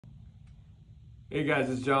Hey guys,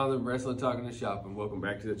 it's Jonathan, Wrestling Talking the Shop, and welcome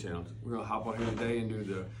back to the channel. We're going to hop on here today and do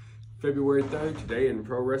the February 3rd, today in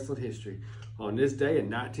pro wrestling history. On this day in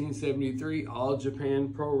 1973, All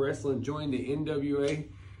Japan Pro Wrestling joined the NWA.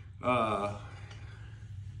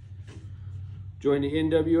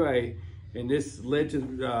 And this led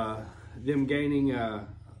to them gaining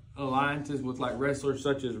alliances with like wrestlers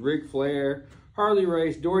such as Ric Flair, Harley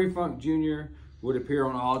Race, Dory Funk Jr. would appear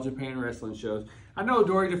on All Japan Wrestling shows. I know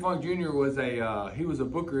Dory Funk Jr. was a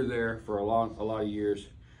booker there for a lot of years.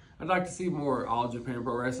 I'd like to see more All Japan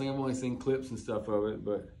Pro Wrestling. I've only seen clips and stuff of it,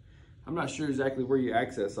 but I'm not sure exactly where you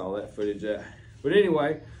access all that footage at. But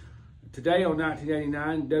anyway, today on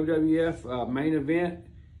 1989, WWF main event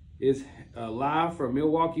is live from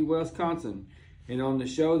Milwaukee, Wisconsin. And on the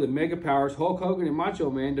show, the Mega Powers, Hulk Hogan and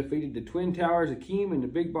Macho Man, defeated the Twin Towers, Akeem, and the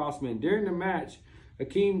Big Boss Man. During the match,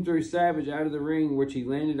 Akeem threw Savage out of the ring, which he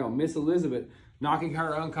landed on Miss Elizabeth, knocking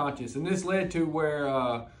her unconscious. And this led to where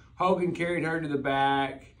Hogan carried her to the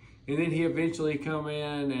back, and then he eventually come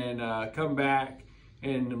in and come back,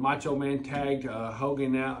 and the Macho Man tagged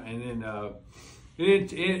Hogan out, and then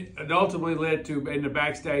it ultimately led to, in the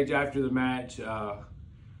backstage after the match,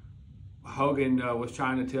 Hogan was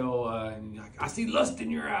trying to tell, I see lust in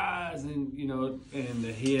your eyes, and and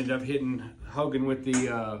he ended up hitting Hogan with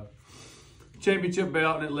the championship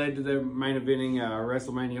belt, and it led to their main eventing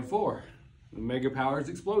WrestleMania 4. The Mega Powers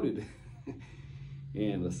exploded.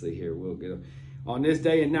 And let's see here, we'll get them. On this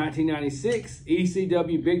day in 1996,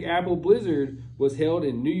 ECW Big Apple Blizzard was held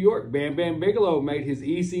in New York. Bam Bam Bigelow made his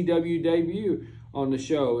ECW debut on the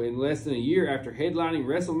show in less than a year after headlining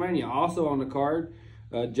WrestleMania. Also on the card,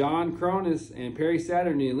 John Cronus and Perry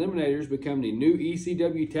Saturn, the Eliminators, become the new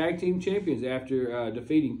ECW Tag Team Champions after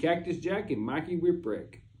defeating Cactus Jack and Mikey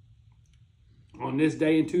Whipwreck. On this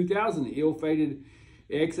day in 2000, the ill-fated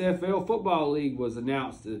XFL Football League was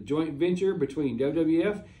announced, a joint venture between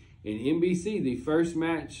WWF and NBC. The first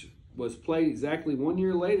match was played exactly 1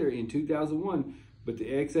 year later in 2001, but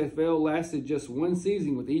the XFL lasted just one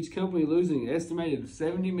season, with each company losing an estimated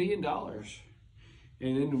 $70 million. And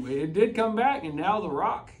then it did come back, and now The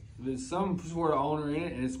Rock, there's some sort of owner in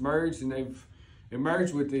it, and it's merged, and they've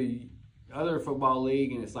merged with the other football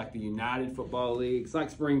league, and it's like the United Football League. It's like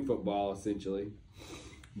spring football, essentially.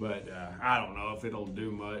 But I don't know if it'll do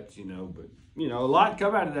much, but a lot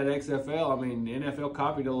come out of that XFL. I mean, the NFL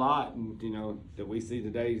copied a lot, and that we see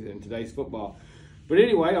in today's football. But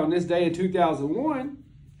anyway, on this day in 2001,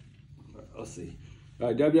 let's see,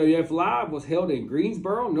 WWF Live was held in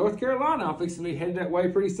Greensboro, North Carolina. I'm fixing to be headed that way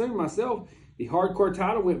pretty soon myself. The hardcore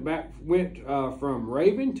title went from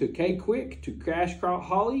Raven to K-Quick to Crash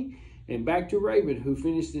Holly, and back to Raven, who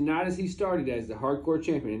finished the night as he started as the hardcore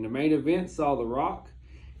champion. And the main event saw The Rock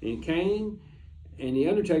and Kane and The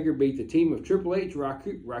Undertaker beat the team of Triple H,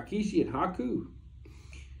 Rikishi, and Haku.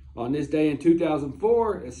 On this day in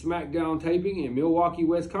 2004, a SmackDown taping in Milwaukee,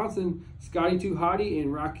 Wisconsin, Scotty 2 Hotty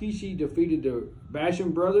and Rikishi defeated the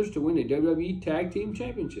Basham Brothers to win the WWE Tag Team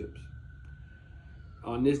Championships.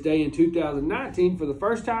 On this day in 2019, for the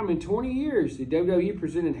first time in 20 years, the WWE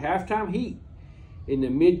presented Halftime Heat in the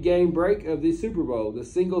mid-game break of the Super Bowl. The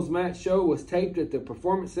singles match show was taped at the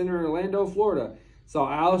Performance Center in Orlando, Florida. Saw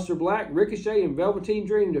Aleister Black, Ricochet, and Velveteen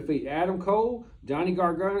Dream defeat Adam Cole, Johnny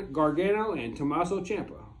Gargano, and Tommaso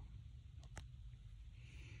Ciampa.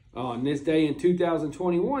 On this day in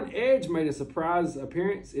 2021, Edge made a surprise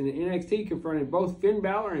appearance in the NXT, confronting both Finn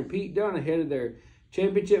Balor and Pete Dunne ahead of their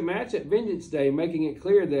championship match at Vengeance Day, making it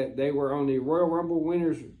clear that they were on the Royal Rumble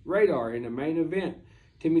winners' radar. In the main event,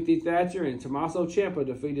 Timothy Thatcher and Tommaso Ciampa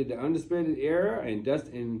defeated the Undisputed Era in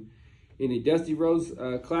the Dusty Rhodes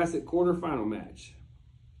Classic quarterfinal match.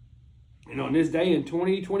 And on this day in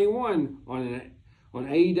 2021, on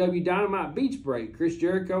AEW Dynamite Beach Break, Chris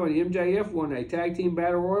Jericho and MJF won a tag team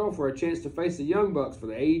battle royal for a chance to face the Young Bucks for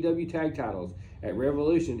the AEW tag titles at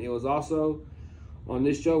Revolution. It was also on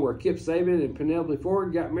this show where Kip Sabian and Penelope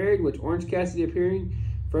Ford got married, with Orange Cassidy appearing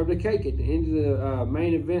from the cake at the end of the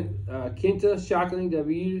main event. Kenta shockingly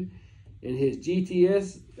debuted in his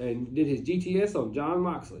GTS and did his GTS on Jon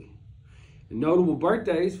Moxley. The notable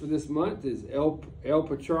birthdays for this month is El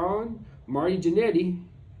Patron, Marty Jannetty,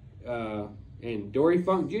 and Dory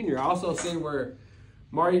Funk Jr. I also seen where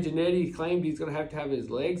Marty Jannetty claimed he's going to have his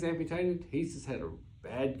legs amputated. He's just had a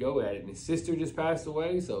bad go at it. And his sister just passed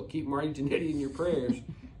away, so keep Marty Jannetty in your prayers,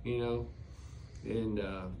 And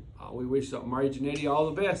we wish Marty Jannetty all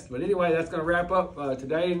the best. But anyway, that's going to wrap up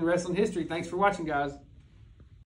today in wrestling history. Thanks for watching, guys.